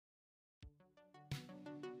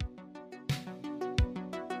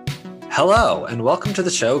Hello, and welcome to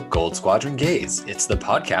the show Gold Squadron Gays. It's the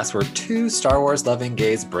podcast where two Star Wars loving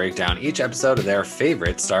gays break down each episode of their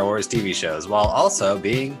favorite Star Wars TV shows while also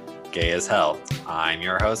being gay as hell. I'm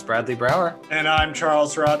your host, Bradley Brower. And I'm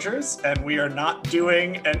Charles Rogers, and we are not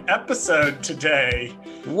doing an episode today.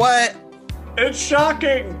 What? It's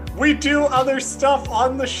shocking! We do other stuff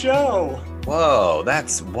on the show! Whoa,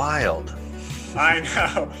 that's wild. I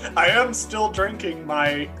know. I am still drinking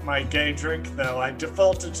my gay drink, though. I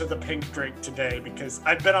defaulted to the pink drink today because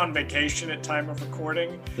I've been on vacation at time of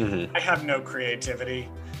recording. I have no creativity.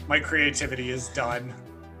 My creativity is done.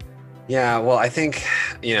 Yeah, well, I think,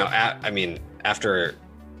 after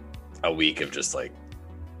a week of just,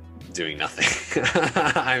 doing nothing,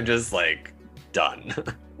 I'm just, done.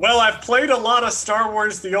 Well, I've played a lot of Star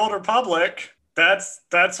Wars The Old Republic. That's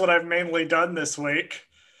what I've mainly done this week.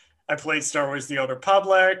 I played Star Wars The Old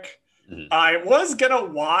Republic. I was going to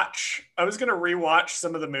rewatch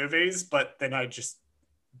some of the movies, but then I just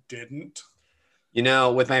didn't.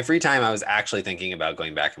 With my free time, I was actually thinking about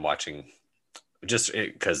going back and watching, just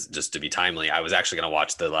to be timely, I was actually going to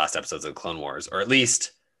watch the last episodes of Clone Wars, or at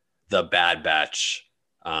least the Bad Batch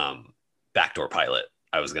backdoor pilot.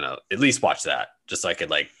 I was going to at least watch that just so I could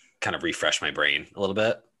kind of refresh my brain a little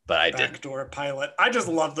bit. But I did. Backdoor pilot. I just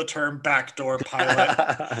love the term backdoor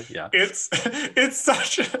pilot. Yeah. It's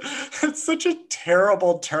such a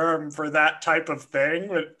terrible term for that type of thing,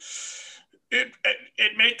 but it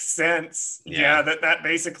makes sense. Yeah, that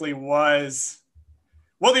basically was.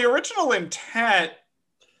 Well, the original intent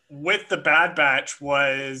with the Bad Batch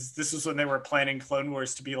was this was when they were planning Clone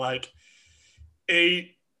Wars to be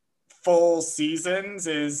 8 full seasons.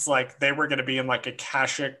 Is they were going to be in a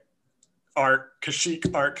Kashyyyk arc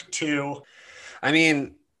 2. I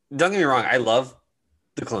mean, don't get me wrong, I love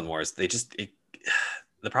the Clone Wars. The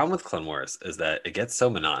problem with Clone Wars is that it gets so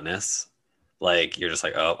monotonous. You're just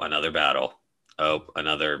oh, another battle. Oh,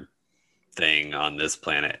 another thing on this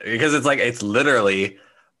planet. Because it's literally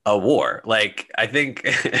a war. I think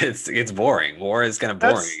it's boring. War is kind of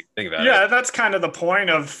boring. Think about it. Yeah, that's kind of the point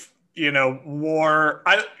of, war.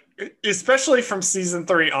 Especially from season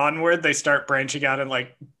 3 onward, they start branching out and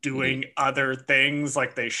doing other things.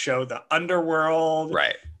 They show the underworld,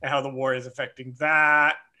 right, and how the war is affecting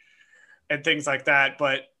that and things like that.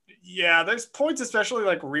 But yeah, there's points, especially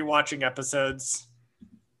rewatching episodes,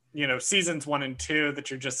 seasons 1 and 2,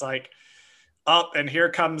 that you're just up and here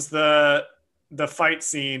comes the fight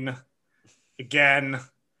scene again,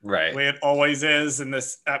 right? The way it always is in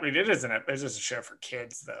this. I mean, it's just a show for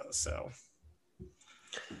kids though, so.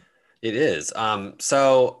 It is.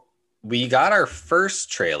 So we got our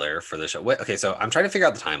first trailer for the show. Okay, so I'm trying to figure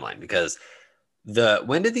out the timeline because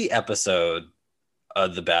when did the episode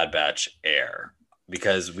of the Bad Batch air?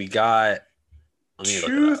 Because we got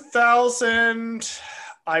 2000.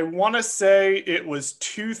 I want to say it was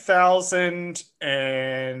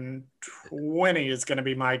 2020 is going to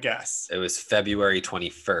be my guess. It was February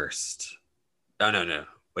 21st. Oh no,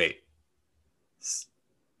 wait.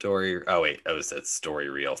 Story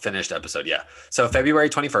reel finished episode. Yeah. So February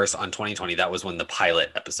 21st on 2020, that was when the pilot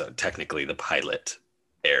episode, technically the pilot,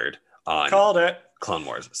 aired on Called it Clone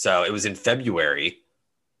Wars. So it was in February,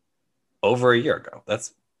 over a year ago.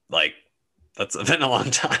 That's been a long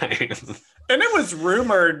time. And it was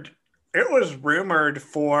rumored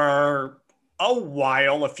for a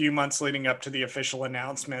while, a few months leading up to the official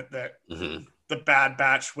announcement that the Bad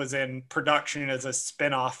Batch was in production as a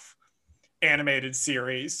spin-off animated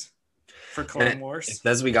series for Clone Wars. It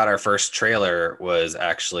says we got our first trailer was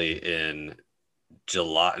actually in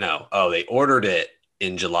July. They ordered it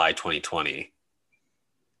in July 2020.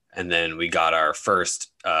 And then we got our first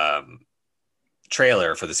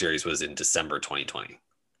trailer for the series was in December 2020.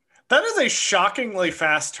 That is a shockingly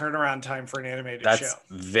fast turnaround time for an animated show. That's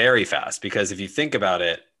very fast because if you think about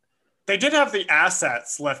it, they did have the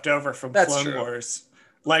assets left over from Clone Wars.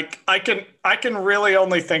 I can really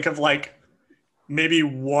only think of maybe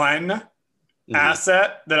one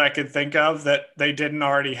asset that I could think of that they didn't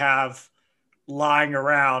already have lying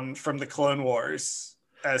around from the Clone Wars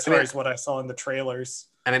as far as what I saw in the trailers.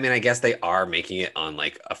 And I mean, I guess they are making it on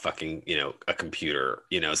a fucking, a computer,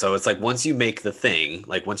 so it's once you make the thing,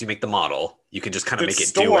 once you make the model, you can just kind of make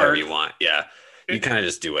it do whatever you want. Yeah. You kind of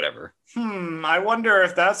just do whatever. I wonder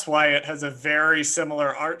if that's why it has a very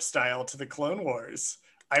similar art style to the Clone Wars.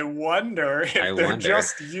 I wonder if they're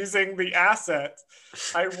just using the assets.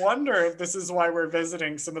 I wonder if this is why we're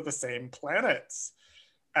visiting some of the same planets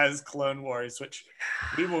as Clone Wars, which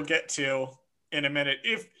we will get to in a minute.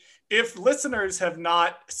 If listeners have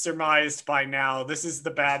not surmised by now, this is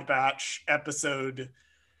the Bad Batch episode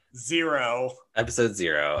 0. Episode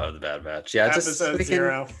 0 of the Bad Batch. Yeah, just so Episode we can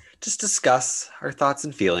 0. just discuss our thoughts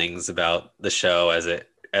and feelings about the show as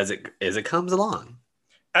it comes along.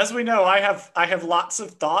 As we know, I have lots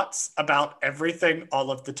of thoughts about everything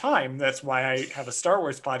all of the time. That's why I have a Star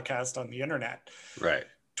Wars podcast on the internet. Right.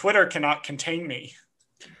 Twitter cannot contain me.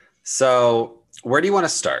 So where do you want to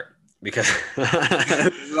start? Because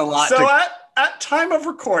there's a lot. So at time of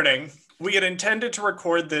recording, we had intended to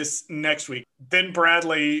record this next week. Then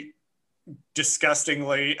Bradley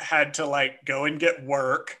disgustingly had to like go and get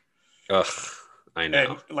work. Ugh, I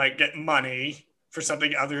know. And like get money for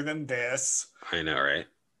something other than this. I know, right?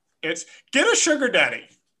 It's get a sugar daddy,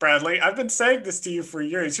 Bradley. I've been saying this to you for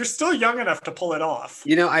years. You're still young enough to pull it off.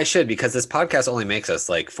 You know, I should, because this podcast only makes us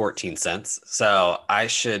like 14 cents. So I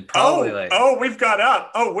should probably we've got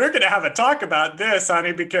up. Oh, we're going to have a talk about this,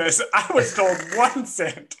 honey, because I was told 1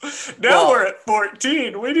 cent. Now we're at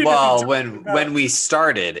 14. We need to when we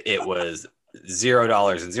started, it was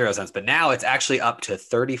 $0.00, but now it's actually up to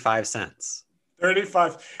 35 cents.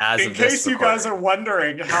 35. In case you guys are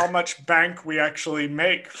wondering how much bank we actually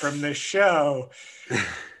make from this show,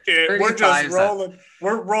 we're just rolling.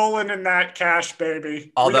 We're rolling in that cash,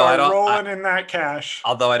 baby. Although I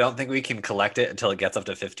don't think we can collect it until it gets up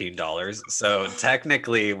to $15. So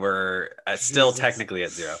technically, we're still technically at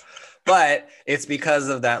 0. But it's because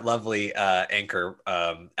of that lovely Anchor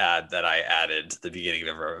ad that I added to the beginning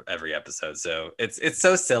of every episode. So it's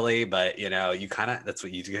so silly, but you know, that's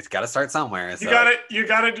what you got to start somewhere. So. You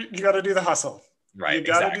gotta do the hustle. Right. You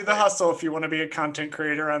got to do the hustle if you want to be a content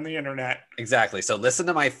creator on the internet. Exactly. So listen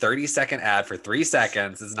to my 30-second ad for 3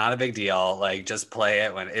 seconds. It's not a big deal. Like, just play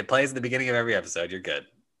it when it plays at the beginning of every episode. You're good.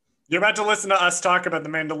 You're about to listen to us talk about The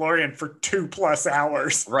Mandalorian for 2+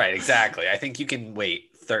 hours. Right. Exactly. I think you can wait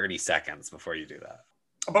 30 seconds before you do that.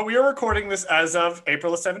 But we are recording this as of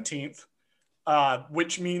April 17th,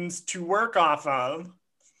 which means to work off of,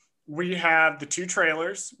 we have the 2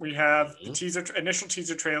 trailers. We have the initial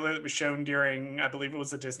teaser trailer that was shown during, I believe it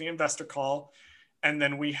was a Disney investor call. And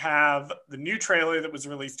then we have the new trailer that was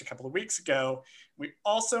released a couple of weeks ago. We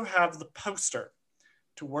also have the poster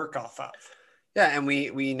to work off of. Yeah, and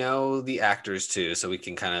we know the actors too, so we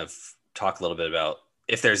can kind of talk a little bit about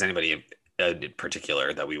if there's anybody in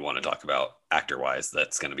particular that we want to talk about actor-wise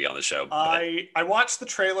that's going to be on the show. I watched the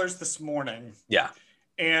trailers this morning. Yeah.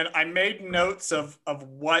 And I made notes of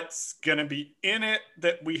what's going to be in it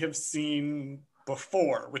that we have seen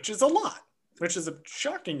before, which is a lot, which is a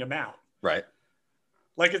shocking amount. Right.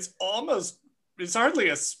 Like it's hardly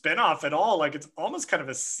a spinoff at all. Like it's almost kind of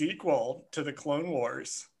a sequel to the Clone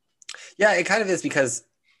Wars. Yeah, it kind of is, because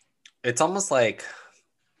it's almost like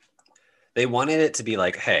they wanted it to be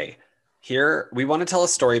like, hey, here we want to tell a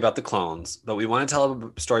story about the clones, but we want to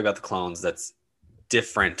tell a story about the clones that's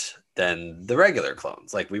different than the regular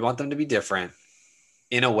clones. Like, we want them to be different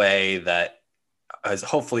in a way that is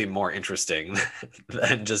hopefully more interesting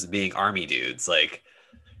than just being army dudes. Like,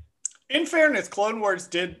 in fairness, Clone Wars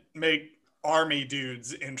did make army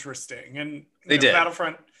dudes interesting, and they did.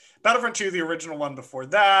 Battlefront 2, the original one before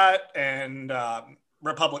that, and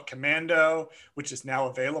Republic Commando, which is now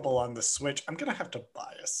available on the Switch. I'm gonna have to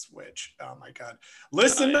buy a Switch. Oh my god!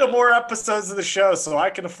 Listen to more episodes of the show so I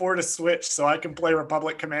can afford a Switch so I can play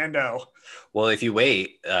Republic Commando. Well, if you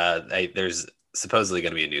wait, there's supposedly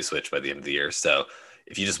going to be a new Switch by the end of the year. So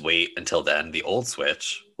if you just wait until then, the old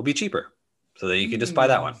Switch will be cheaper. So then you can just buy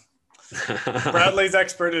that one. Bradley's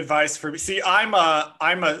expert advice for me. See, I'm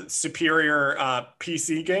a superior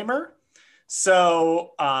PC gamer.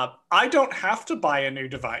 So I don't have to buy a new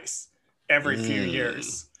device every few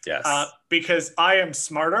years. Yes. Because I am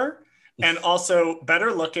smarter and also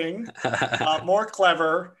better looking, more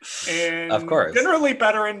clever, and of course, generally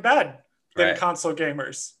better in bed than console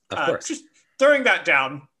gamers. Of course. Just throwing that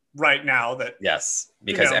down right now. That yes,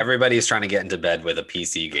 because everybody's trying to get into bed with a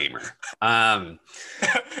PC gamer.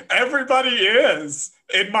 Everybody is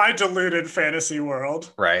in my deluded fantasy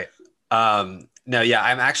world. Right. No, yeah,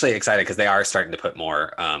 I'm actually excited because they are starting to put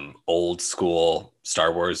more old school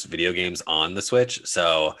Star Wars video games on the Switch.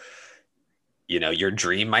 So, you know, your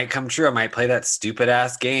dream might come true. I might play that stupid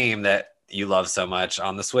ass game that you love so much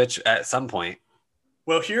on the Switch at some point.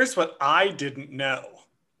 Well, here's what I didn't know.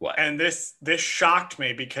 What? And this shocked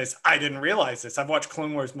me because I didn't realize this. I've watched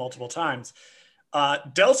Clone Wars multiple times.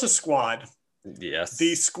 Delta Squad. Yes.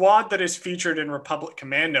 The squad that is featured in Republic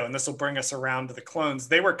Commando, and this will bring us around to the clones,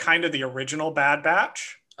 they were kind of the original Bad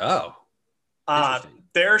Batch. Oh.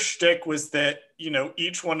 Their shtick was that, you know,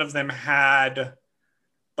 each one of them had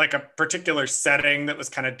like a particular setting that was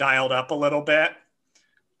kind of dialed up a little bit.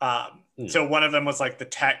 So one of them was like the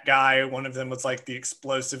tech guy. One of them was like the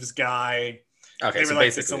explosives guy. Okay, They so were like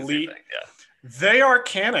this basically the same elite. thing. Yeah. They are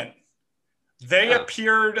canon. They Oh.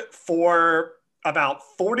 appeared for about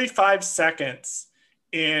 45 seconds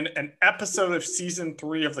in an episode of season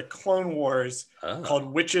 3 of the Clone Wars called Oh.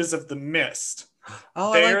 Witches of the Mist.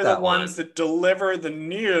 Oh, I They like are the that ones one. that deliver the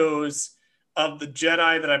news of the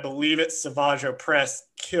Jedi that I believe it's Savage Opress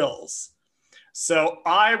kills. So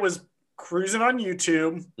I was cruising on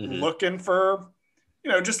YouTube Hmm. looking for,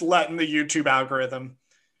 just letting the YouTube algorithm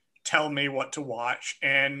tell me what to watch.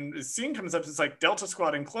 And the scene comes up, it's like Delta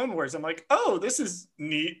Squad and Clone Wars. I'm like, oh, this is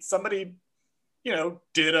neat. Somebody,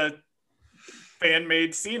 did a fan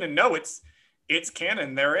made scene, and no, it's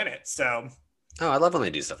canon. They're in it. So Oh, I love when they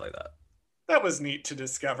do stuff like that. that was neat to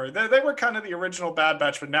discover. They were kind of the original Bad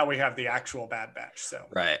Batch, but now we have the actual Bad Batch. So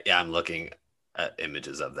Right. Yeah, I'm looking at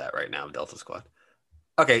images of that right now, Delta Squad.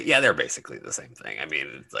 Okay, yeah, they're basically the same thing. I mean,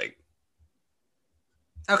 it's like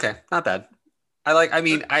okay, not bad. I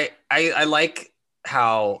like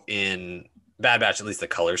how in Bad Batch at least the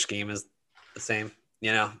color scheme is the same,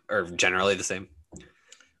 or generally the same.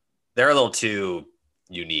 They're a little too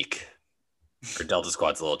unique. Or Delta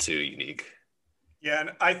Squad's a little too unique. yeah,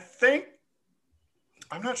 and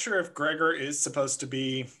I'm not sure if Gregor is supposed to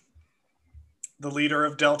be the leader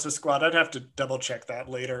of Delta Squad. I'd have to double check that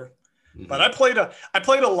later. Mm-hmm. But I played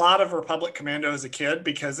a lot of Republic Commando as a kid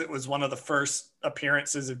because it was one of the first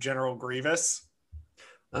appearances of General Grievous.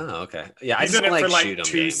 Oh, okay. Yeah, I He's just in don't it like for like shoot 'em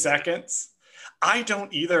 2 games. seconds. I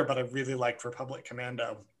don't either, but I really liked Republic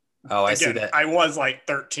Commando. Oh, I see Again, that. I was like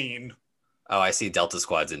 13. Oh, I see Delta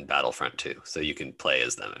Squad's in Battlefront 2, so you can play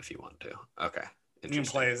as them if you want to. Okay. You can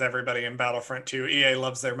play as everybody in Battlefront 2. EA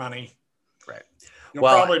loves their money. Right. You'll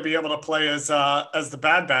probably be able to play as the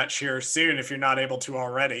Bad Batch here soon if you're not able to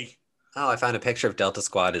already. Oh, I found a picture of Delta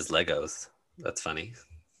Squad as Legos. That's funny.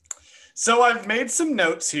 So I've made some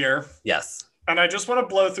notes here. Yes. And I just want to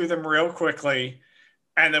blow through them real quickly.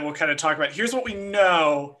 And then we'll kind of talk about here's what we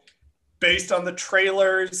know based on the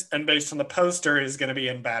trailers and based on the poster is going to be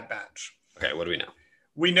in Bad Batch. Okay, what do we know?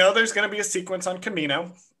 We know there's going to be a sequence on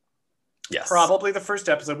Kamino. Yes. Probably the first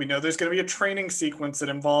episode. We know there's going to be a training sequence that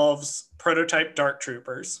involves prototype Dark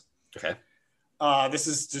Troopers. Okay. This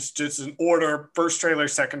is just an order, first trailer,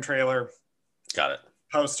 second trailer. Got it.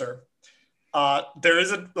 Poster. There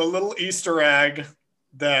is a little Easter egg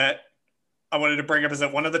that I wanted to bring up is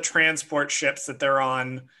that one of the transport ships that they're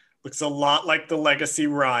on looks a lot like the Legacy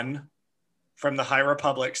Run from the High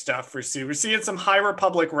Republic stuff. We're seeing some High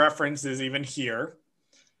Republic references even here.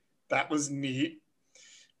 That was neat.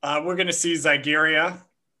 We're going to see Zygeria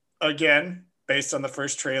again, based on the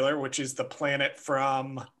first trailer, which is the planet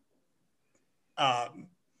from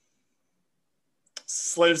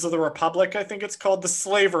Slaves of the Republic, I think it's called, the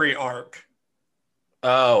Slavery Arc.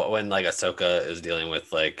 Oh, when like Ahsoka is dealing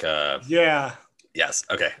with like yeah. Yes.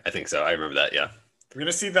 Okay. I think so. I remember that. Yeah. We're going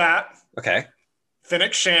to see that. Okay.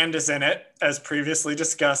 Fennec Shand is in it, as previously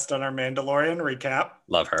discussed on our Mandalorian recap.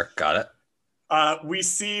 Love her. Got it. We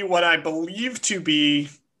see what I believe to be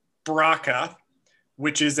Bracca,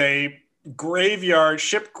 which is a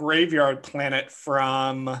ship graveyard planet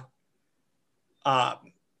from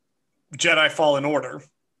Jedi Fallen Order.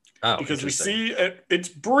 Oh, because we see it's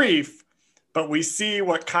brief, but we see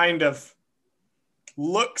what kind of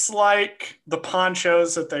looks like the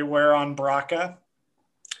ponchos that they wear on Bracca.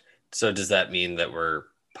 So does that mean that we're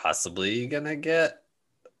possibly gonna get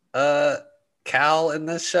Cal in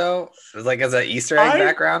this show? Like as an Easter egg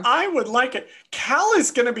background? I would like it. Cal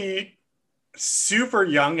is gonna be super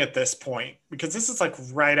young at this point because this is like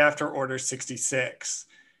right after Order 66.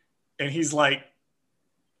 And he's like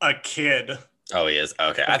a kid. Oh, he is.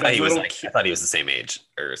 Okay. I thought he was the same age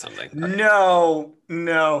or something. Okay.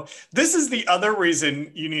 No. This is the other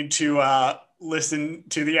reason you need to listen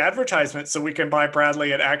to the advertisement so we can buy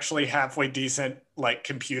Bradley an actually halfway decent like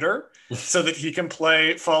computer so that he can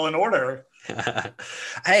play Fallen Order.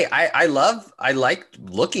 Hey, I like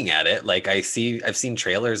looking at it. Like I've seen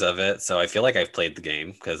trailers of it, so I feel like I've played the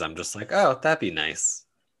game because I'm just like, oh, that'd be nice.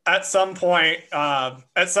 At some point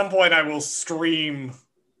I will stream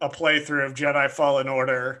a playthrough of Jedi Fallen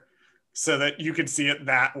Order so that you can see it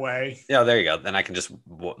that way. Yeah, there you go. Then I can just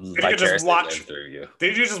watch through you.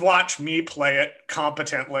 Did you just watch me play it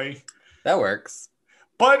competently? That works.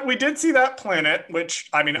 But we did see that planet, which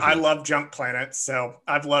I mean, I love junk planets, so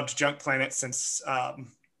I've loved junk planets since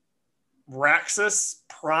Raxus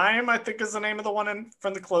Prime, I think is the name of the one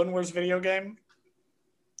from the Clone Wars video game.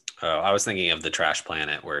 Oh, I was thinking of the trash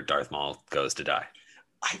planet where Darth Maul goes to die.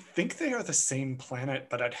 I think they are the same planet,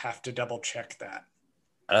 but I'd have to double check that.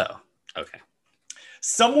 Oh, okay.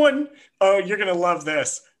 You're going to love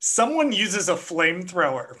this. Someone uses a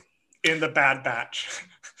flamethrower in the Bad Batch.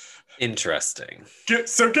 Interesting.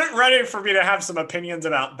 So get ready for me to have some opinions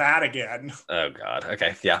about that again. Oh God.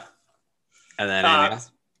 Okay. Yeah. And then anything Uh,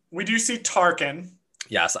 else? we do see Tarkin.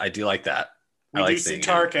 Yes, I do like that. I We like do see seeing him.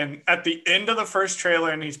 Tarkin at the end of the first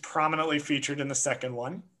trailer, and he's prominently featured in the second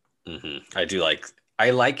one. I do like. I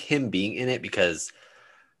like him being in it because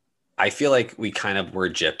I feel like we kind of were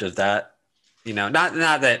gypped of that. Not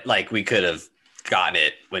that like we could have gotten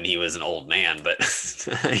it when he was an old man, but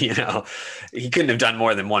he couldn't have done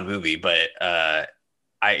more than one movie. But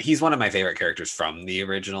he's one of my favorite characters from the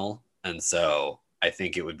original, and so I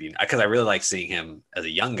think it would be because I really like seeing him as a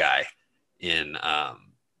young guy in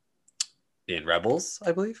Rebels,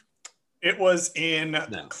 I believe. It was in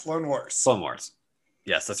No, Clone Wars. Clone Wars.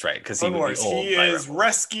 Yes, that's right. Because he Clone would be Wars. old. He by is Rebels.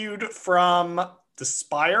 rescued from the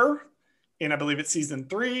Spire in, I believe it's season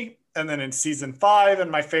 3, and then in season 5, and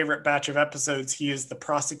my favorite batch of episodes, he is the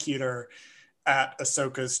prosecutor at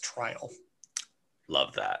Ahsoka's trial.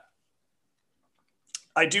 Love that.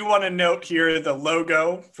 I do want to note here the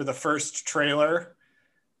logo for the first trailer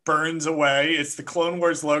burns away. It's the Clone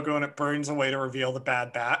Wars logo, and it burns away to reveal the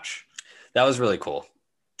Bad Batch. That was really cool.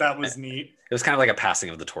 That was neat. It was kind of like a passing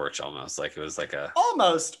of the torch almost. Like it was like a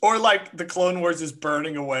almost, or like the Clone Wars is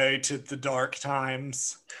burning away to the dark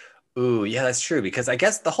times. Ooh, yeah, that's true. Because I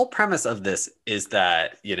guess the whole premise of this is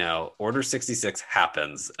that, Order 66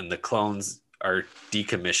 happens and the clones are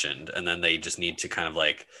decommissioned and then they just need to kind of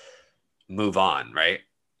like move on, right?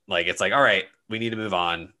 Like it's like, all right, we need to move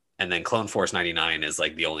on. And then Clone Force 99 is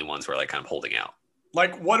like the only ones who are like kind of holding out.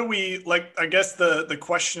 Like, what do we like? I guess the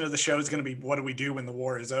question of the show is going to be, what do we do when the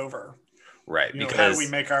war is over? Right. Because how do we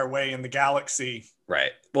make our way in the galaxy?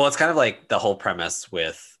 Right. Well, it's kind of like the whole premise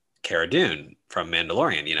with Cara Dune from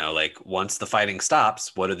Mandalorian, like once the fighting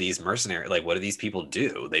stops, what do these mercenaries, like what do these people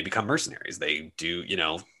do? They become mercenaries. They do,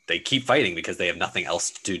 they keep fighting because they have nothing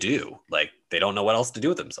else to do. Like they don't know what else to do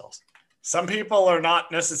with themselves. Some people are not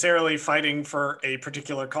necessarily fighting for a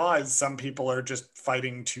particular cause. Some people are just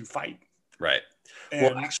fighting to fight. Right.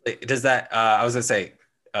 And well, actually, does that, I was going to say,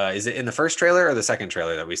 is it in the first trailer or the second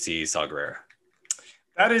trailer that we see Saw Gerrera?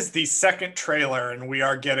 That is the second trailer, and we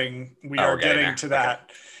are getting to that.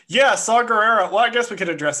 Okay. Yeah, Saw Gerrera. Well, I guess we could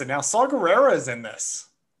address it now. Saw Gerrera is in this.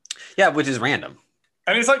 Yeah, which is random.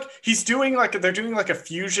 And it's like they're doing like a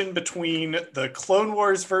fusion between the Clone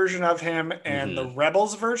Wars version of him and the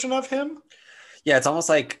Rebels version of him. Yeah, it's almost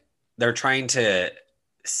like they're trying to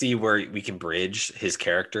see where we can bridge his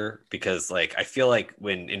character because like I feel like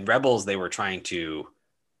when in Rebels they were trying to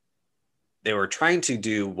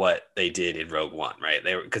do what they did in Rogue One, right?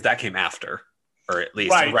 Because that came after, or at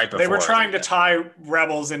least right before. They were trying to tie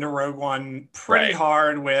Rebels into Rogue One pretty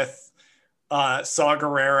hard with Saw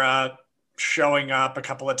Gerrera showing up a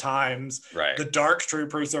couple of times. Right. The Dark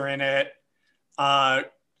Troopers are in it.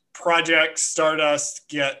 Project Stardust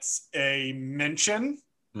gets a mention.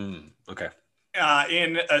 Okay.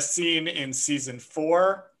 In a scene in season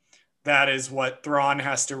 4. That is what Thrawn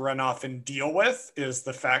has to run off and deal with, is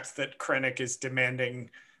the fact that Krennic is demanding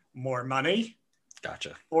more money.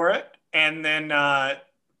 Gotcha. For it. And then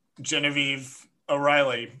Genevieve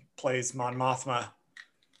O'Reilly plays Mon Mothma.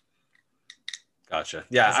 Gotcha.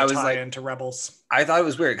 Yeah, I was like into Rebels. I thought it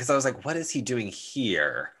was weird because I was like, what is he doing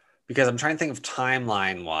here? Because I'm trying to think of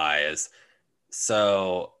timeline wise.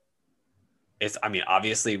 So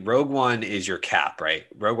obviously Rogue One is your cap, right?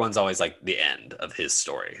 Rogue One's always like the end of his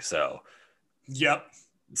story. So yep.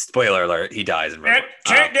 Spoiler alert, he dies in Rogue One.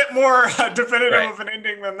 Can't get more definitive of an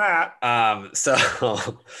ending than that. But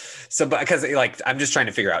because like I'm just trying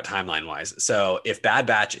to figure out timeline wise. So if Bad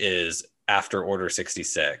Batch is after Order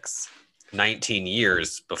 66, 19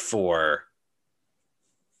 years before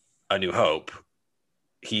A New Hope,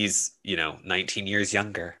 he's 19 years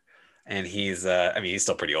younger, and he's he's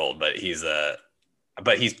still pretty old, but he's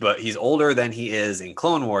older than he is in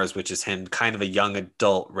Clone Wars, which is him kind of a young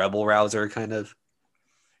adult rebel rouser kind of.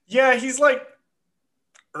 Yeah, he's like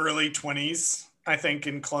early 20s, I think,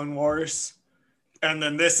 in Clone Wars. And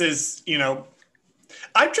then this is,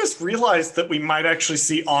 I've just realized that we might actually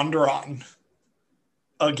see Onderon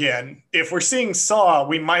again. If we're seeing Saw,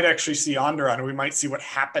 we might actually see Onderon. We might see what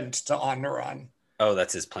happened to Onderon. Oh,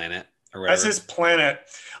 that's his planet? Or that's his planet.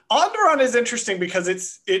 Onderon is interesting because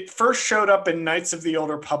it first showed up in Knights of the Old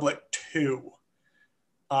Republic 2.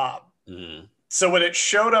 So when it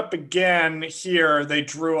showed up again here, they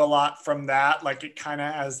drew a lot from that. Like it kind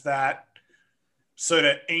of has that sort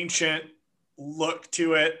of ancient look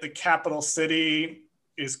to it. The capital city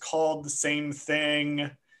is called the same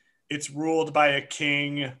thing. It's ruled by a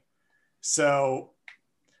king. So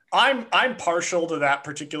I'm partial to that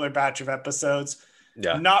particular batch of episodes.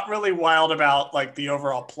 Yeah. Not really wild about like the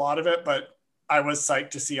overall plot of it, but I was psyched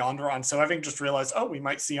to see Onderon. So having just realized, oh, we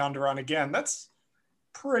might see Onderon again, that's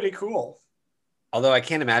pretty cool. Although I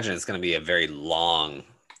can't imagine it's going to be a very long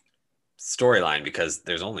storyline because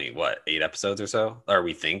there's only, what, 8 episodes or so? Or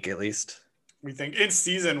we think, at least. We think in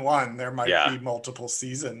season 1, there might be multiple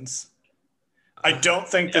seasons. I don't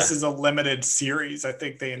think this is a limited series. I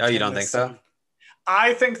think they intend you don't think so?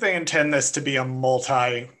 I think they intend this to be a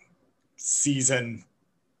multi-season.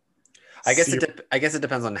 I guess it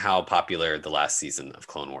depends on how popular the last season of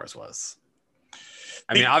Clone Wars was.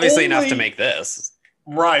 I mean, obviously enough to make this.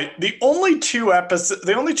 Right. The only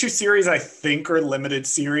two series I think are limited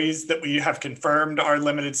series that we have confirmed are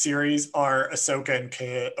limited series are Ahsoka and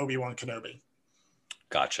Obi-Wan Kenobi.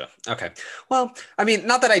 Gotcha. Okay. Well, I mean,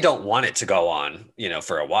 not that I don't want it to go on,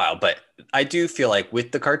 for a while, but I do feel like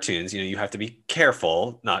with the cartoons, you have to be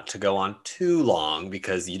careful not to go on too long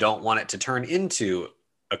because you don't want it to turn into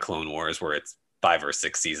a Clone Wars where it's 5 or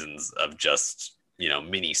 6 seasons of just,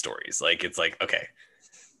 mini stories. Like, it's like, okay,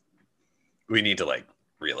 we need to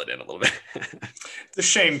reel it in a little bit. It's a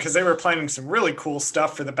shame because they were planning some really cool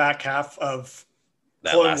stuff for the back half of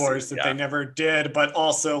Clone Wars that they never did, but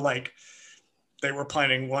also they were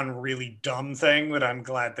planning one really dumb thing that I'm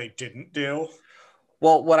glad they didn't do.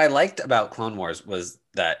 Well, what I liked about Clone Wars was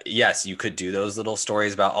that, yes, you could do those little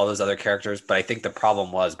stories about all those other characters, but I think the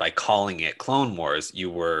problem was by calling it Clone Wars, you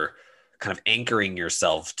were kind of anchoring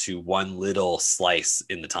yourself to one little slice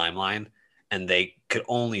in the timeline, and they could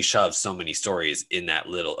only shove so many stories in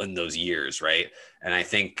those years, right? And I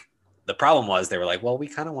think the problem was they were like, well, we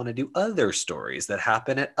kind of want to do other stories that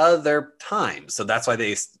happen at other times. So that's why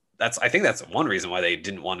I think that's one reason why they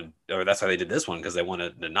didn't want to, or that's why they did this one, because they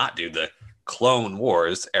wanted to not do the Clone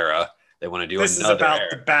Wars era. They want to do this another is about era.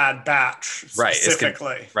 The Bad Batch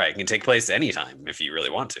specifically. Right. It can take place anytime if you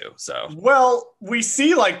really want to. So, well, we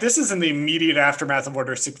see this is in the immediate aftermath of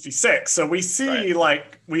Order 66. So we see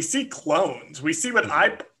we see clones. We see what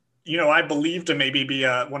I believe to maybe be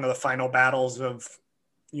one of the final battles of,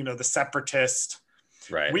 the Separatist.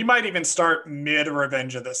 Right. We might even start mid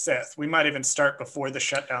Revenge of the Sith. We might even start before the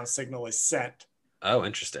shutdown signal is sent. Oh,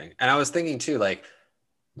 interesting. And I was thinking too,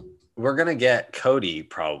 we're gonna get Cody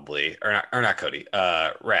probably, or not Cody,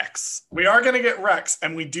 Rex. We are gonna get Rex,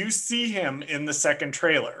 and we do see him in the second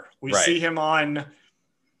trailer. We see him on,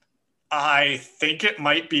 I think it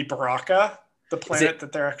might be Baraka, the planet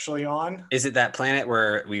that they're actually on. Is it that planet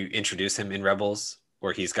where we introduce him in Rebels?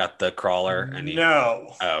 Where he's got the crawler and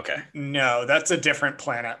No. Oh, okay. No, that's a different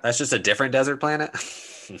planet. That's just a different desert planet?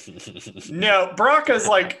 No, Baraka's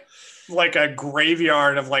like a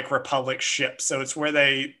graveyard of Republic ships. So it's where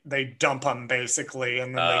they dump them basically,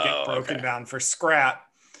 and then they get broken down for scrap.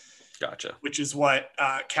 Gotcha. Which is what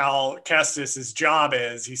Cal Kestis' job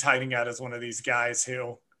is. He's hiding out as one of these guys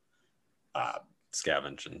who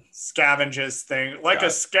scavenges thing, a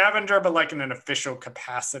scavenger, but in an official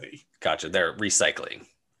capacity. Gotcha. They're recycling.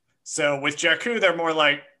 So with Jakku, they're more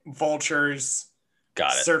like vultures.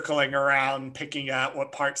 Got it. Circling around, picking out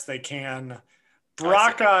what parts they can.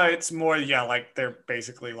 Baraka, it's more, they're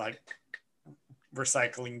basically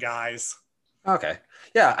recycling guys. Okay.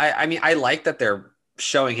 Yeah. I mean, I like that they're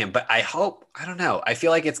showing him, but I don't know. I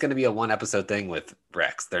feel like it's going to be a 1 episode thing with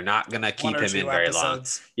Rex. They're not going to keep him in very long.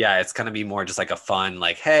 Yeah. It's going to be more just a fun,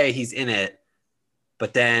 hey, he's in it.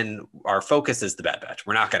 But then our focus is the Bad Batch.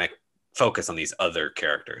 We're not going to focus on these other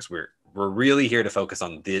characters. We're really here to focus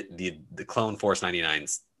on the Clone Force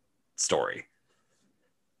 99's story.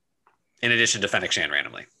 In addition to Fennec Shand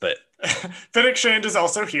randomly, but Fennec Shand is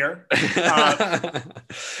also here.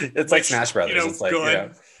 It's like Smash Brothers. It's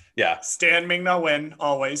good. Yeah. Stan Ming-Na Wen,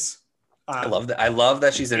 always. I love that. I love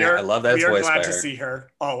that she's in it. I love that it's voiced by her. We are glad to see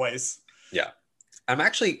her, always. Yeah.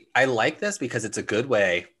 I like this because it's a good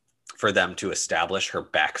way for them to establish her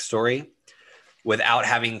backstory without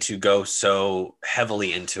having to go so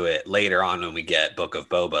heavily into it later on when we get Book of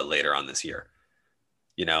Boba later on this year.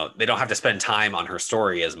 They don't have to spend time on her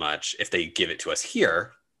story as much if they give it to us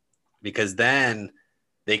here, because then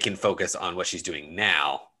they can focus on what she's doing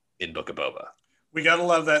now in Book of Boba. We got to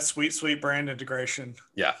love that sweet brand integration.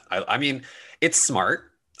 Yeah. I mean, it's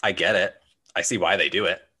smart. I get it. I see why they do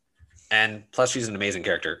it. And plus she's an amazing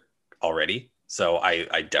character already. So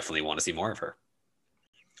I definitely want to see more of her.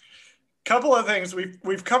 Couple of things.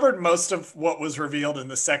 We've covered most of what was revealed in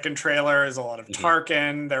the second trailer. Is a lot of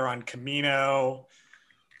Tarkin. They're on Kamino.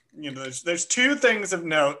 There's 2 things of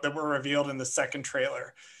note that were revealed in the second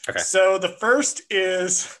trailer. Okay. So the first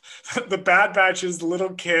is the Bad Batch's little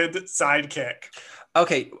kid sidekick.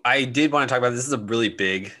 Okay, I did want to talk about this. This is a really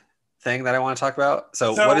big thing that I want to talk about.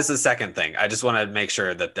 So what is the second thing? I just want to make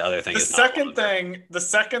sure that the other thing is the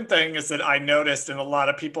second thing is that I noticed, and a lot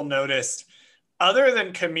of people noticed, other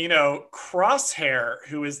than Kamino, Crosshair,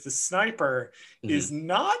 who is the sniper, Mhm. is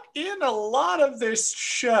not in a lot of this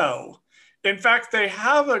show. In fact, they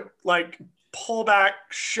have a like pullback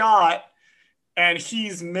shot and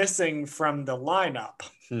he's missing from the lineup.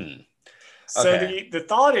 So Okay. the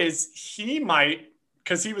thought is he might,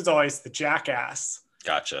 because he was always the jackass,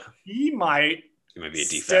 Gotcha. he might He might be a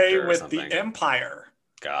stay defector or with the something. Empire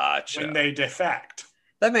Gotcha. when they defect.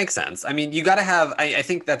 That makes sense. I mean, you got to have, I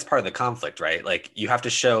think that's part of the conflict, right? Like, you have to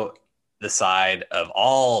show the side of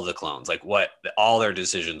all the clones, like what all their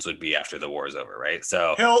decisions would be after the war is over, right?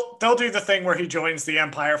 So, They'll do the thing where he joins the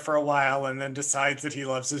Empire for a while and then decides that he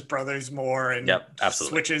loves his brothers more and yep,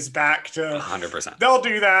 absolutely. switches back to 100%. They'll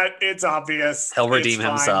do that. It's obvious. He'll redeem It's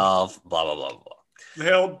fine. himself, blah, blah, blah, blah.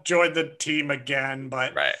 He'll join the team again.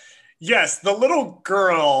 But Right. yes, the little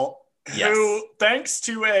girl Yes. who, thanks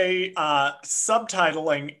to a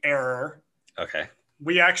subtitling error, Okay.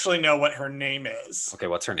 we actually know what her name is. Okay,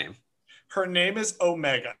 what's her name? Her name is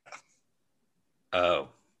Omega. Oh.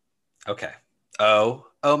 Okay. Oh,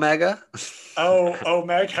 Omega? Oh,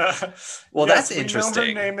 Omega. Well, Yes, that's interesting.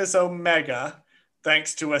 We know her name is Omega,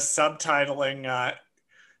 thanks to a subtitling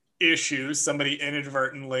issue. Somebody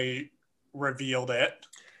inadvertently revealed it.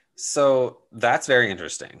 So that's very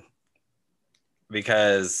interesting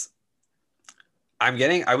because I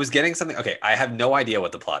was getting something. Okay, I have no idea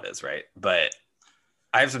what the plot is, right? But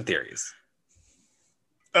I have some theories.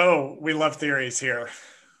 Oh, we love theories here.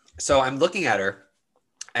 So I'm looking at her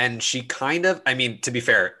and she kind of, I mean, to be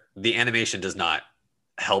fair, the animation does not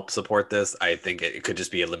help support this. I think it could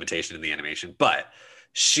just be a limitation in the animation, but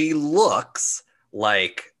she looks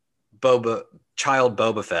like child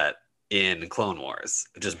Boba Fett in Clone Wars,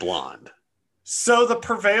 just blonde. So the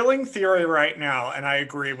prevailing theory right now, and I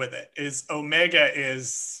agree with it, is Omega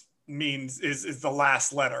is the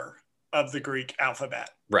last letter of the Greek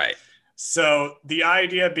alphabet. Right. So the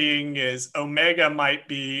idea being is Omega might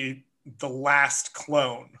be the last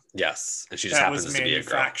clone. Yes, and she just happens to be a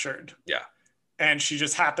girl. Yeah. And she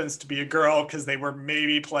just happens to be a girl because they were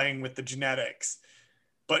maybe playing with the genetics.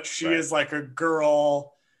 But she is like a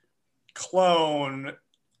girl clone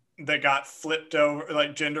that got flipped over,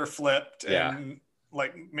 like gender flipped, and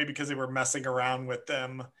like maybe because they were messing around with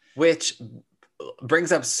them. Which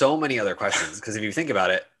brings up so many other questions, because if you think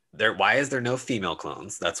about it, why is there no female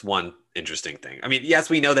clones? That's one interesting thing. I mean, yes,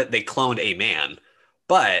 we know that they cloned a man,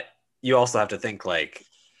 but you also have to think like,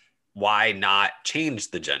 why not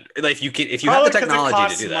change the gender? Like, if you have the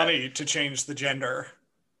technology to do that, money to change the gender.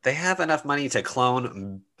 They have enough money to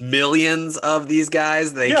clone millions of these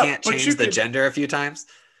guys. They can't change the gender a few times.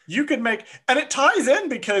 You could make, and it ties in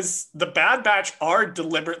because the Bad Batch are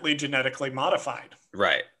deliberately genetically modified.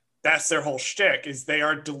 Right. That's their whole shtick, is they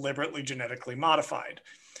are deliberately genetically modified.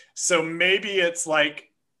 So maybe it's like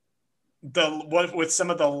with some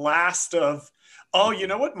of the last of, you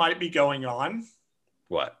know what might be going on?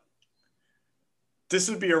 What? This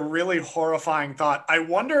would be a really horrifying thought. I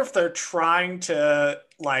wonder if they're trying to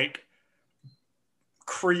like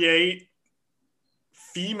create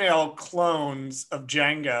female clones of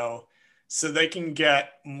Jango so they can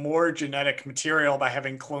get more genetic material by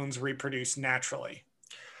having clones reproduce naturally.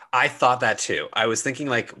 I thought that too. I was thinking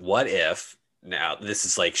like, what if now this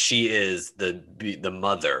is like, she is the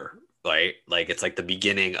mother, right? Like, it's like the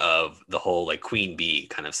beginning of the whole like queen bee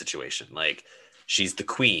kind of situation. Like, she's the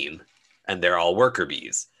queen and they're all worker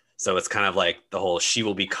bees. So it's kind of like the whole, she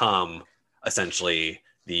will become essentially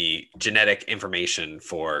the genetic information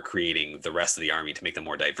for creating the rest of the army to make them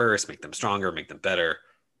more diverse, make them stronger, make them better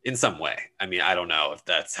in some way. I mean, I don't know if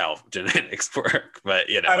that's how genetics work, but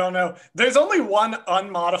you know. I don't know. There's only one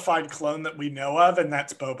unmodified clone that we know of, and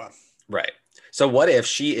that's Boba. Right. So what if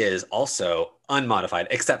she is also unmodified,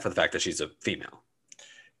 except for the fact that she's a female?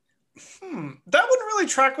 That wouldn't really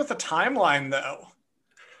track with the timeline, though.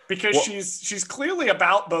 Because she's clearly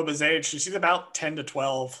about Boba's age. She's about 10 to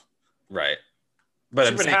 12. Right. But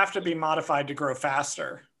she would have to be modified to grow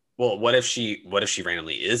faster. Well, what if she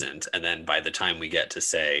randomly isn't? And then by the time we get to,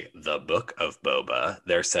 say, the Book of Boba,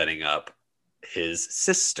 they're setting up his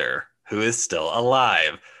sister, who is still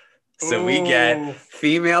alive. So we get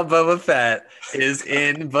female Boba Fett is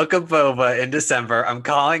in Book of Boba in December. I'm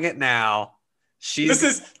calling it now. This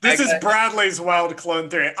is Bradley's wild clone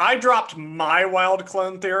theory. I dropped my wild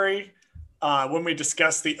clone theory when we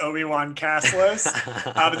discussed the Obi-Wan cast list.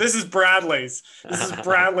 But this is Bradley's. This is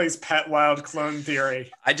Bradley's pet wild clone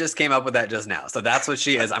theory. I just came up with that just now. So that's what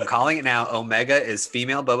she is. I'm calling it now. Omega is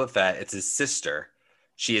female Boba Fett. It's his sister.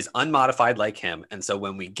 She is unmodified like him. And so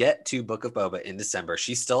when we get to Book of Boba in December,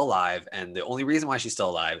 she's still alive. And the only reason why she's still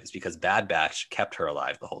alive is because Bad Batch kept her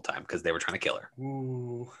alive the whole time because they were trying to kill her.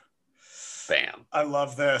 Ooh. Bam. I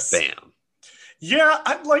love this. Bam. Yeah,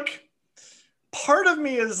 I'm like, part of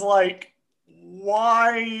me is like,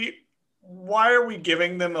 why are we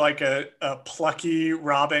giving them like a plucky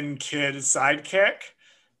Robin kid sidekick?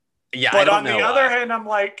 Yeah, I But don't on know the other why. hand, I'm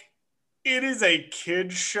like, it is a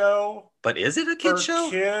kid show But is it a kid for show?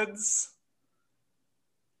 kids,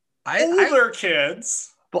 I older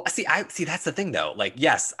kids. well, see that's the thing though. Like,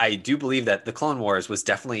 yes, I do believe that the Clone Wars was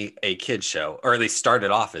definitely a kid show, or at least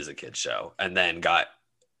started off as a kid show, and then got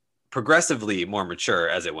progressively more mature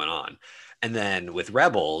as it went on. And then with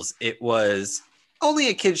Rebels, it was only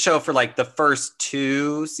a kid show for like the first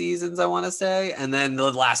 2 seasons, I want to say, and then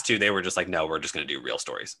the last 2 they were just like, no, we're just going to do real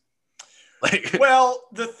stories. Like, Well,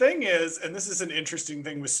 the thing is, and this is an interesting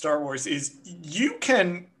thing with Star Wars, is you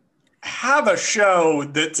can have a show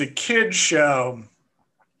that's a kid show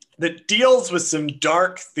that deals with some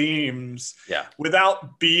dark themes yeah,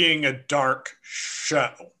 without being a dark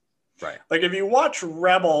show. right. Like if you watch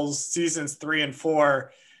Rebels seasons 3 and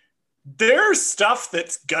 4, there's stuff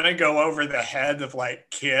that's gonna go over the head of like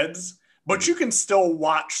kids, but you can still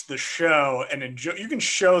watch the show and enjoy. You can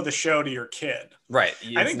show the show to your kid. Right.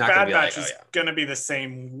 I It's think not going to Bad be Batch like, oh is yeah. gonna be the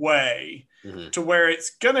same way, Mm-hmm. to where it's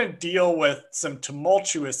gonna deal with some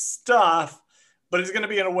tumultuous stuff, but it's gonna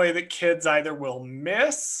be in a way that kids either will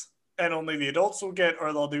miss and only the adults will get,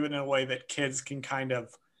 or they'll do it in a way that kids can kind of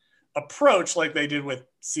approach, like they did with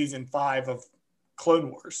season 5 of Clone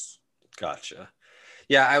Wars. Gotcha.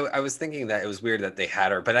 Yeah, I was thinking that it was weird that they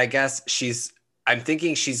had her, but I guess I'm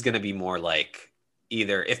thinking she's going to be more like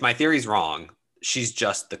either, if my theory's wrong, she's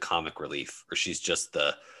just the comic relief, or she's just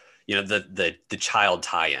the, the child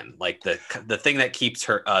tie-in, like the thing that keeps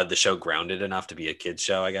her, the show grounded enough to be a kid's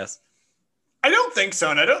show, I guess. I don't think so,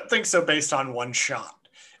 and I don't think so based on one shot.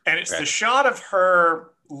 And it's Okay. the shot of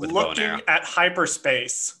her With bow and looking arrow. at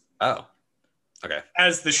hyperspace Oh, okay.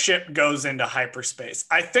 as the ship goes into hyperspace.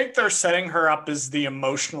 I think they're setting her up as the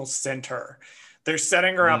emotional center. They're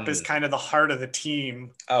setting her up as kind of the heart of the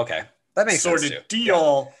team Okay. That makes sort sense of too.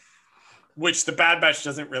 deal, which the Bad Batch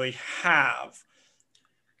doesn't really have.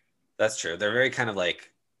 That's true. They're very kind of like,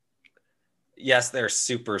 yes, they're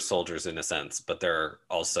super soldiers in a sense, but they're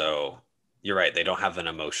also, you're right, they don't have an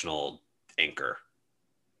emotional anchor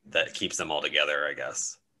that keeps them all together, I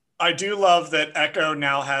guess. I do love that Echo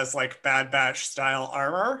now has like Bad Batch style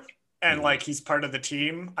armor and like he's part of the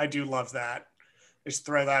team. I do love that. Just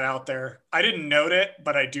throw that out there. I didn't note it,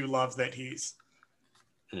 but I do love that he's.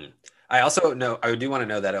 I also know, I do want to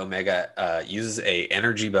know that Omega uses a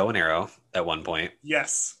energy bow and arrow at one point.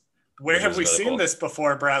 Yes. Where Which have is we really seen cool. this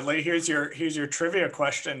before, Bradley? Here's your trivia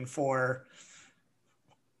question for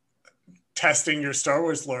testing your Star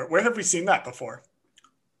Wars lore. Where have we seen that before?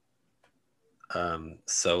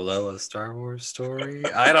 Solo, a Star Wars story?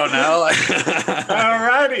 I don't know.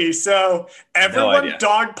 Alrighty, so everyone idea.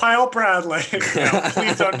 dogpile Bradley. No,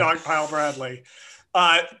 please don't dogpile Bradley.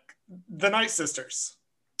 The Night Sisters.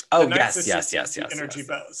 Oh, The Night yes, Sisters yes. use the energy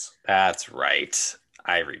bows. That's right.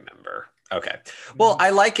 I remember. Okay. Well,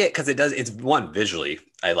 I like it because it's one, visually,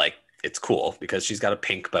 it's cool because she's got a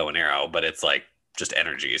pink bow and arrow, but it's like just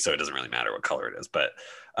energy, so it doesn't really matter what color it is. But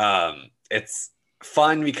it's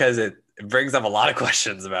fun because it brings up a lot of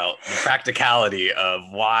questions about the practicality of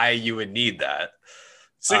why you would need that.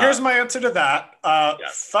 So here's my answer to that.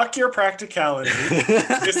 Yes. Fuck your practicality.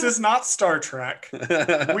 This is not Star Trek.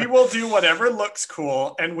 We will do whatever looks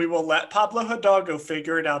cool, and we will let Pablo Hidalgo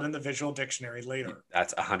figure it out in the visual dictionary later.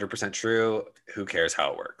 That's 100% true. Who cares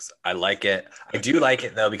how it works? I like it. I do like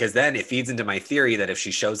it, though, because then it feeds into my theory that if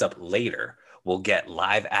she shows up later, we'll get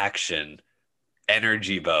live action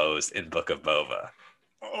energy bows in Book of Boba.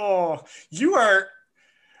 Oh, you are...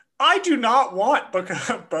 I do not want Book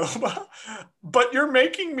of Boba, but you're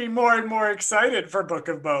making me more and more excited for Book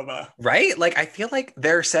of Boba. Right? Like, I feel like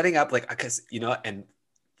they're setting up, like, because, and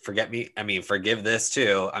forgive this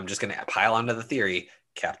too. I'm just going to pile onto the theory.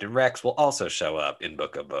 Captain Rex will also show up in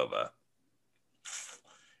Book of Boba.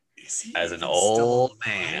 Is he as an even old still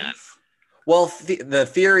man. alive? Well, the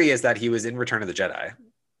theory is that he was in Return of the Jedi,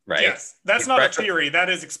 right? Yes, that's He's not a retro- theory. That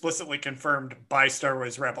is explicitly confirmed by Star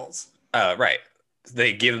Wars Rebels. Right.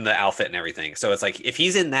 They give him the outfit and everything. So it's like, if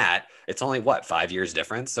he's in that, it's only, 5 years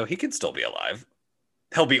difference? So he could still be alive.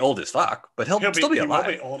 He'll be old as fuck, but he'll still be alive.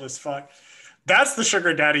 He'll be old as fuck. That's the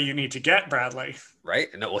sugar daddy you need to get, Bradley. Right?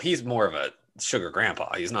 No, well, he's more of a sugar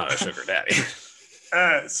grandpa. He's not a sugar daddy.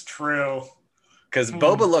 That's true. Because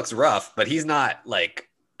Boba looks rough, but he's not,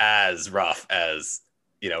 as rough as,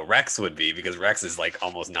 Rex would be, because Rex is,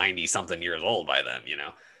 almost 90-something years old by then,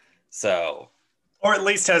 So... Or at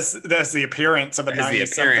least has the appearance of a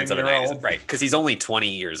 90-something-year-old. Right, because he's only 20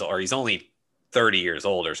 years old, or he's only 30 years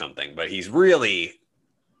old or something, but he's really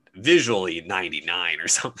visually 99 or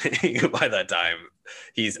something by that time.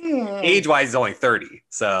 He's age-wise, he's only 30.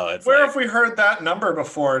 So it's where have we heard that number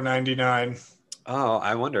before, 99? Oh,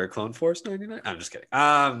 I wonder, Clone Force 99? I'm just kidding.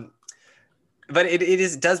 But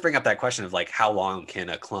it does bring up that question of like, how long can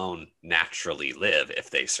a clone naturally live if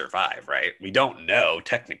they survive, right? We don't know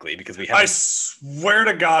technically because we haven't. I swear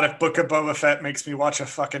to God, if Book of Boba Fett makes me watch a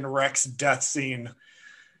fucking Rex death scene.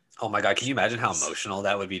 Oh my God, can you imagine how emotional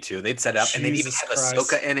that would be too? They'd set up and they'd even have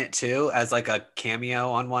Ahsoka in it too as like a cameo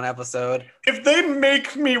on one episode. If they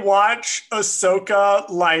make me watch Ahsoka,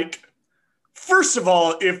 like, first of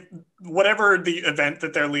all, if whatever the event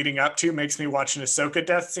that they're leading up to makes me watch an Ahsoka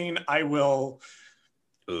death scene, I will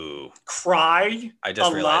cry. I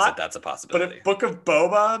just realized that that's a possibility. But if Book of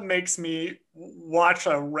Boba makes me watch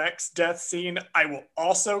a Rex death scene, I will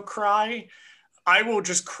also cry. I will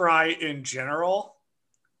just cry in general.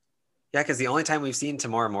 Yeah, because the only time we've seen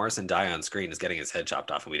Tamora Morrison die on screen is getting his head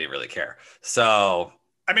chopped off, and we didn't really care. So,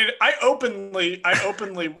 I mean, I'm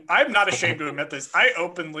not ashamed to admit this. I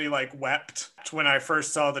openly like wept when I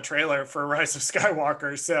first saw the trailer for Rise of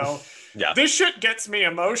Skywalker. So, yeah, this shit gets me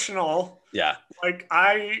emotional. Yeah, like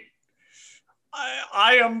I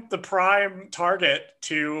am the prime target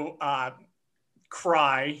to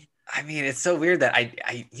cry. I mean, it's so weird that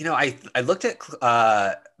I looked at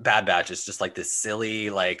Bad Batch as just like this silly,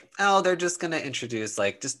 like, oh, they're just going to introduce,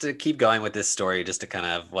 like, just to keep going with this story, just to kind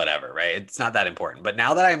of whatever, right? It's not that important. But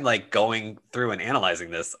now that I'm like going through and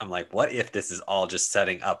analyzing this, I'm like, what if this is all just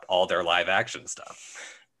setting up all their live action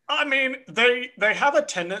stuff? I mean, they have a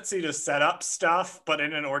tendency to set up stuff, but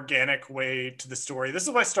in an organic way to the story. This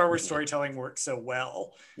is why Star Wars storytelling works so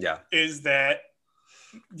well. Yeah. Is that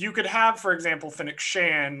you could have, for example, Fennec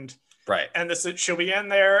Shand, right? And she'll be in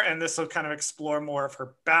there, and this will kind of explore more of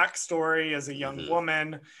her backstory as a young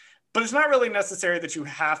woman. But it's not really necessary that you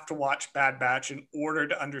have to watch Bad Batch in order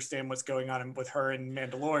to understand what's going on with her in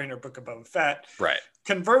Mandalorian or Book of Boba Fett. Right.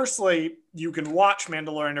 Conversely, you can watch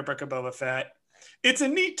Mandalorian or Book of Boba Fett. It's a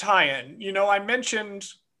neat tie-in. You know, I mentioned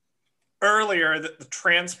earlier that the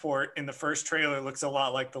transport in the first trailer looks a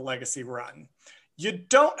lot like the Legacy Run. You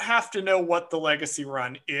don't have to know what the Legacy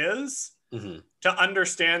Run is to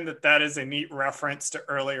understand that that is a neat reference to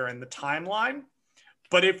earlier in the timeline.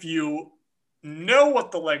 But if you know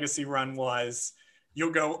what the Legacy Run was,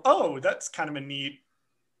 you'll go, oh, that's kind of a neat,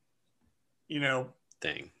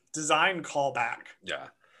 thing. Design callback. Yeah.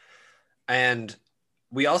 And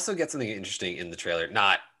we also get something interesting in the trailer,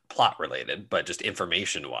 not plot related, but just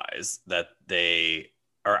information wise, that I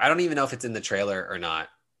don't even know if it's in the trailer or not,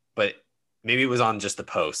 but maybe it was on just the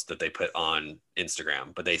post that they put on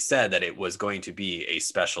Instagram, but they said that it was going to be a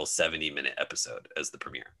special 70-minute episode as the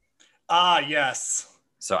premiere. Ah, yes.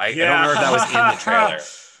 So I don't know if that was in the trailer.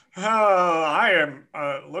 Oh, I am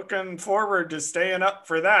looking forward to staying up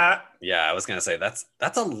for that. Yeah, I was going to say that's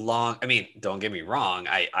a long, I mean, don't get me wrong.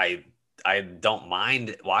 I don't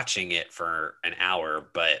mind watching it for an hour,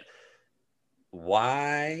 but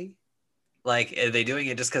why? Like, are they doing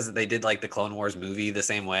it just because they did like the Clone Wars movie the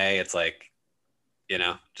same way? It's like,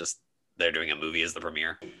 just they're doing a movie as the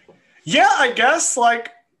premiere. Yeah, I guess.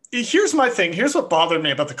 Like, here's my thing. Here's what bothered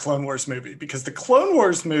me about the Clone Wars movie, because the Clone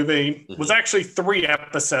Wars movie was actually 3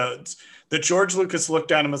 episodes that George Lucas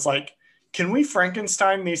looked at and was like, can we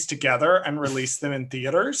Frankenstein these together and release them in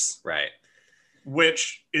theaters? Right.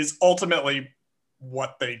 Which is ultimately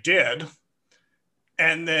what they did.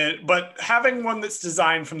 And then, but having one that's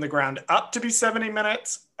designed from the ground up to be 70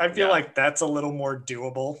 minutes, I feel like that's a little more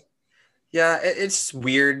doable. Yeah, it's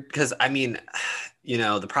weird because, I mean,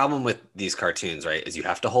 the problem with these cartoons, right, is you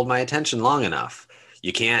have to hold my attention long enough.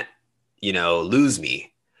 You can't, lose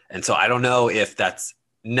me. And so I don't know if that's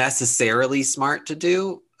necessarily smart to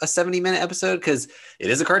do a 70-minute episode, because it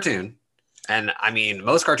is a cartoon. And I mean,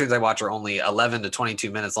 most cartoons I watch are only 11 to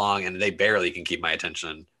 22 minutes long, and they barely can keep my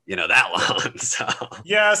attention, that long. So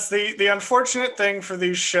yes, the unfortunate thing for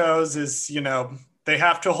these shows is, they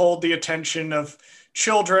have to hold the attention of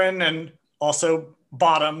children and also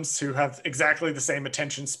bottoms who have exactly the same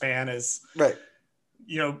attention span as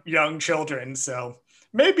young children. So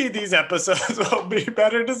maybe these episodes will be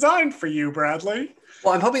better designed for you, Bradley.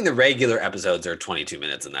 Well, I'm hoping the regular episodes are 22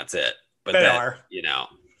 minutes and that's it. But they are.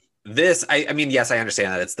 This, I mean, yes, I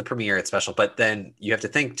understand that it's the premiere, it's special, but then you have to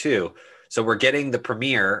think too. So we're getting the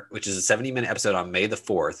premiere, which is a 70-minute episode on May the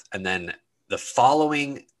 4th. And then the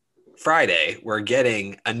following Friday, we're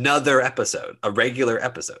getting another episode, a regular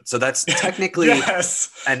episode. So that's technically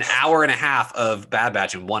an hour and a half of Bad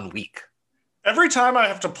Batch in 1 week. Every time I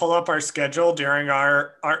have to pull up our schedule during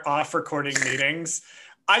our off recording meetings,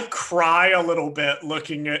 I cry a little bit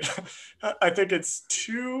looking at, I think it's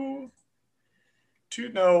 3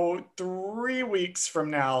 weeks from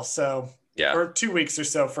now. So, Yeah, or 2 weeks or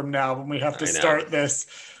so from now when we have to I know. start this.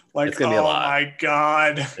 It's Like, gonna be a oh lot. my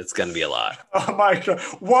God. It's gonna be a lot. Oh my God.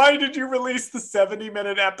 Why did you release the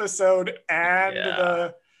 70-minute episode and Yeah.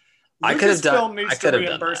 I Lucasfilm needs to could have done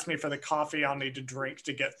reimburse that. me for the coffee I'll need to drink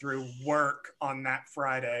to get through work on that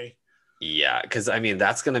Friday. Yeah, because I mean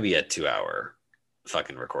that's gonna be a 2 hour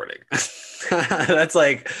fucking recording. That's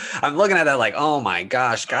like I'm looking at that like, oh my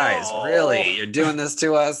gosh, guys, Oh, really? You're doing this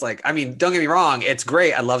to us? Like, I mean, don't get me wrong, it's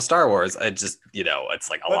great. I love Star Wars. I just, it's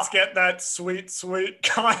like a let's lot. get that sweet, sweet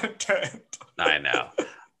content. I know.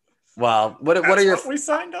 Well, what are That's your what we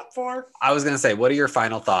signed up for. I was gonna say, what are your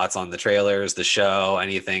final thoughts on the trailers, the show,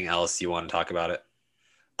 anything else you want to talk about it?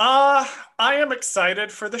 Uh, I am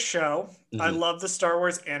excited for the show. I Hmm. love the Star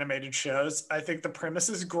Wars animated shows. I think the premise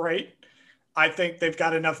is great. I think they've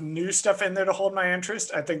got enough new stuff in there to hold my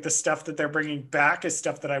interest. I think the stuff that they're bringing back is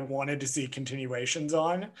stuff that I wanted to see continuations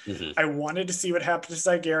on. Hmm. I wanted to see what happened to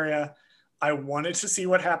Zygeria. I wanted to see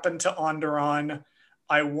what happened to Onderon.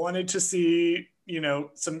 I wanted to see,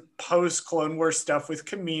 some post Clone Wars stuff with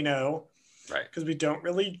Camino Right. because we don't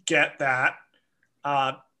really get that,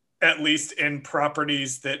 uh, at least in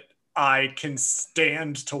properties that I can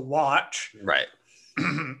stand to watch. Right.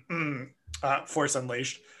 Force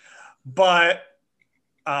Unleashed. But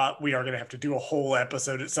we are going to have to do a whole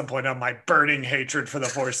episode at some point on my burning hatred for the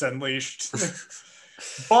Force Unleashed.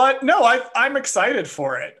 But no, I'm excited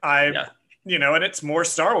for it. Yeah. And it's more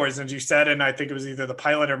Star Wars, as you said, and I think it was either the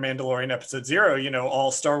pilot or Mandalorian Episode 0.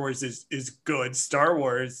 All Star Wars is good Star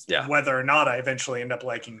Wars, Yeah. whether or not I eventually end up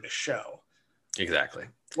liking the show. Exactly.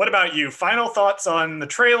 What about you? Final thoughts on the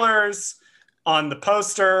trailers, on the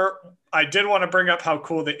poster? I did want to bring up how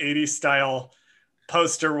cool the 80s style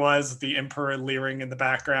poster was, the Emperor leering in the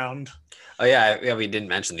background. Oh yeah, we didn't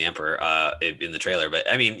mention the Emperor in the trailer, but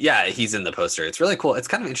I mean, yeah, he's in the poster. It's really cool. It's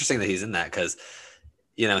kind of interesting that he's in that because,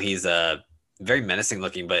 he's very menacing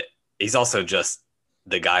looking, but he's also just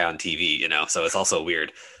the guy on TV, so it's also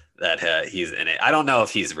weird that he's in it. I don't know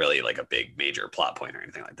if he's really like a big major plot point or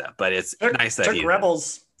anything like that, but it's nice that took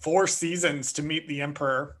Rebels 4 seasons to meet the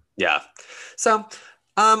Emperor. Yeah. So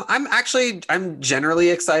I'm generally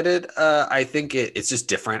excited. I think it's just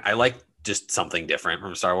different. I like just something different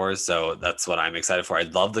from Star Wars, so that's what I'm excited for. I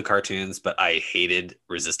love the cartoons, but I hated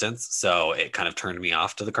Resistance, so it kind of turned me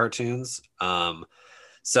off to the cartoons.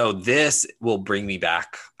 So this will bring me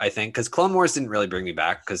back, I think, because Clone Wars didn't really bring me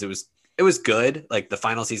back because it was good. Like the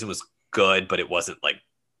final season was good, but it wasn't like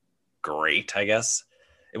great. I guess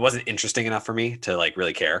it wasn't interesting enough for me to like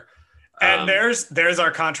really care. And there's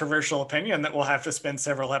our controversial opinion that we'll have to spend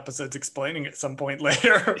several episodes explaining at some point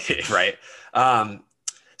later. Right.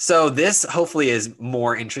 So this hopefully is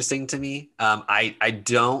more interesting to me. I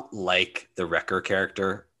don't like the Wrecker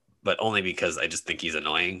character, but only because I just think he's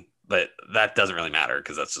annoying. But that doesn't really matter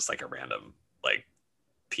because that's just like a random like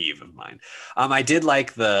peeve of mine. I did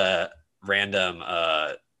like the random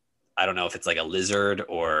I don't know if it's like a lizard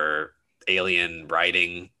or alien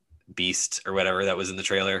riding beast or whatever that was in the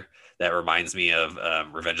trailer. That reminds me of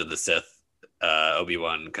Revenge of the Sith.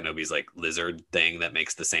 Obi-Wan Kenobi's like lizard thing that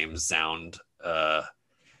makes the same sound or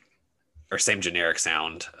same generic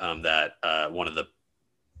sound that one of the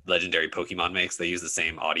legendary Pokemon makes. They use the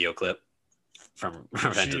same audio clip from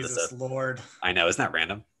Revenge of the Sith. Lord. I know, isn't that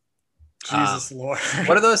random? Jesus Lord.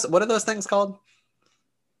 What are those things called?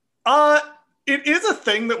 It is a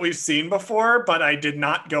thing that we've seen before, but I did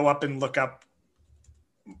not go up and look up.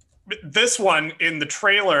 This one in the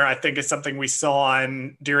trailer, I think, is something we saw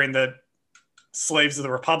during the Slaves of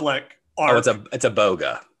the Republic arc. Oh, it's a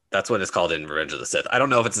boga. That's what it's called in Revenge of the Sith. I don't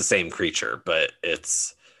know if it's the same creature, but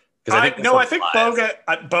it's I think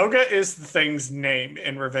boga is the thing's name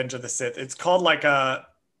in Revenge of the Sith. It's called like a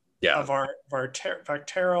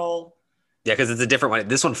Varteral. Yeah, because it's a different one.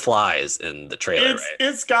 This one flies in the trailer, right?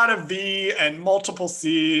 It's got a V and multiple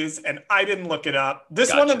C's, and I didn't look it up.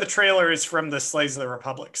 This one in the trailer is from the Slaves of the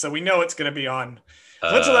Republic, so we know it's going to be on.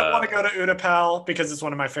 Eventually, I want to go to Utapau because it's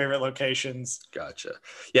one of my favorite locations. Gotcha.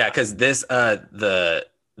 Yeah, because this the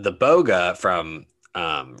boga from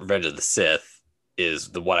Revenge of the Sith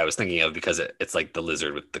is what I was thinking of because it's like the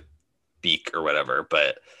lizard with the beak or whatever.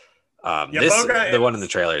 But the one in the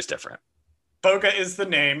trailer is different. Boga is the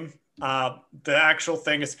name. The actual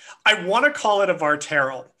thing is, I want to call it a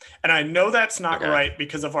Varteral, and I know that's not right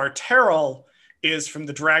because a Varteral is from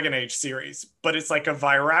the Dragon Age series, but it's like a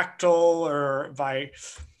Viractyl or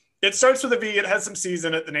it starts with a V. It has some C's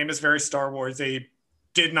in it. The name is very Star Warsy.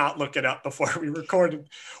 did not look it up before we recorded.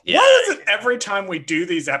 Yeah. Why is it every time we do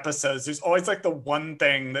these episodes, there's always like the one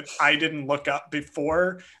thing that I didn't look up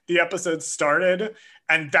before the episode started,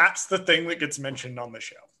 and that's the thing that gets mentioned on the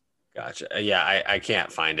show. Gotcha. Yeah, I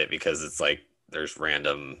can't find it because it's like there's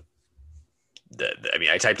random. I mean,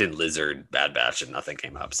 I typed in lizard Bad Batch and nothing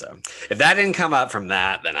came up. So if that didn't come up from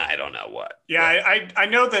that, then I don't know what. Yeah, I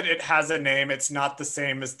know that it has a name. It's not the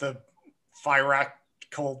same as the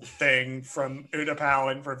Fyrakal thing from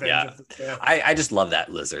Utapau and Revenge of the Sith. I just love that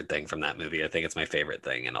lizard thing from that movie. I think it's my favorite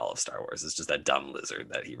thing in all of Star Wars. It's just that dumb lizard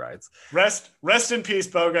that he rides. Rest in peace,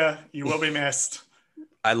 Boga. You will be missed.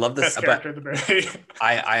 I love this. Best character in the movie.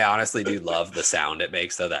 I honestly do love the sound it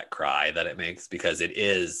makes, though, that cry that it makes, because it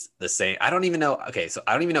is the same. I don't even know. Okay, so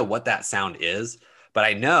I don't even know what that sound is, but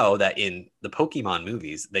I know that in the Pokemon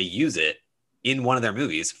movies, they use it in one of their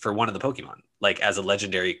movies for one of the Pokemon, like as a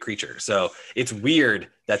legendary creature. So it's weird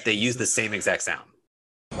that they use the same exact sound.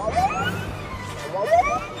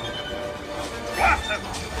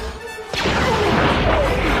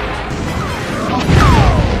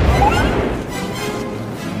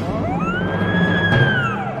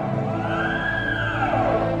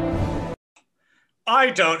 I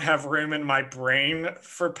don't have room in my brain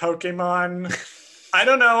for Pokemon. I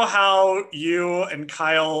don't know how you and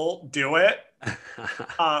Kyle do it.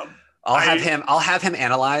 I'll have him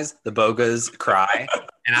analyze the Boga's cry,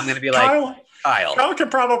 and I'm going to be like, Kyle can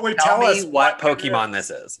probably tell us what Pokemon this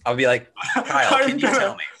is. I'll be like, Kyle, can you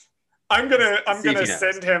tell me? I'm gonna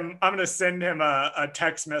send him a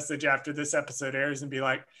text message after this episode airs and be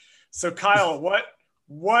like, so Kyle, what?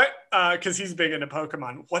 Because he's big into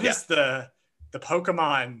Pokemon. What is the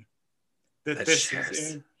Pokemon that this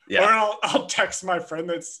is in? Yeah. Or I'll text my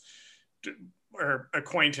friend or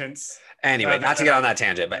acquaintance. Anyway, not to get on that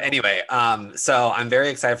tangent, but anyway, so I'm very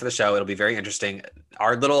excited for the show. It'll be very interesting.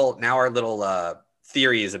 Our little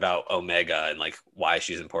theories about Omega and like why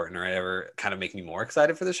she's important or whatever kind of make me more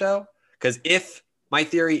excited for the show. Because if my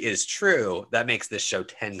theory is true, that makes this show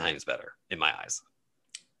 10 times better in my eyes.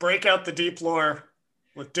 Break out the deep lore.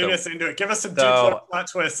 Let's do this into it. Give us some deep lore plot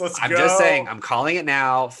twist. Let's go. I'm just saying, I'm calling it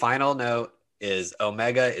now. Final note is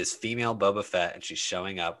Omega is female Boba Fett, and she's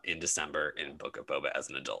showing up in December in Book of Boba as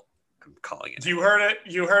an adult. I'm calling it. You heard it.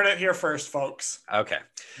 You heard it here first, folks. Okay.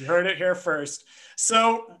 You heard it here first.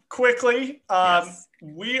 So quickly,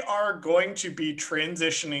 we are going to be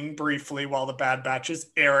transitioning briefly while the Bad Batch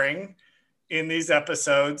is airing. In these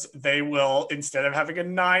episodes, they will, instead of having a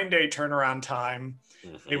 9-day turnaround time,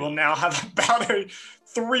 they will now have about a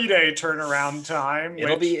 3-day turnaround time.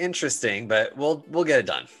 It'll be interesting, but we'll get it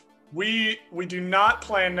done. We do not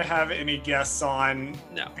plan to have any guests on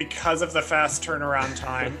because of the fast turnaround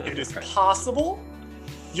time. It is possible.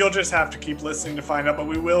 You'll just have to keep listening to find out, but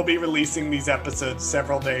we will be releasing these episodes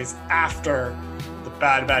several days after the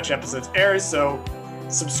Bad Batch episodes air. So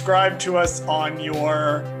subscribe to us on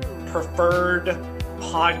your preferred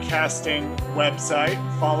podcasting website.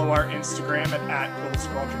 Follow our Instagram at Gold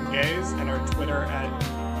Squadron Gaze and our Twitter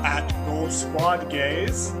at Gold Squad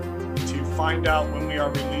Gaze to find out when we are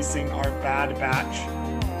releasing our Bad Batch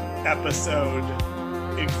episode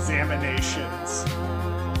examinations.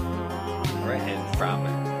 All right, and from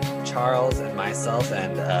Charles and myself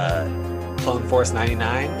and Clone Force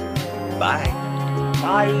 99, bye.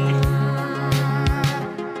 Bye.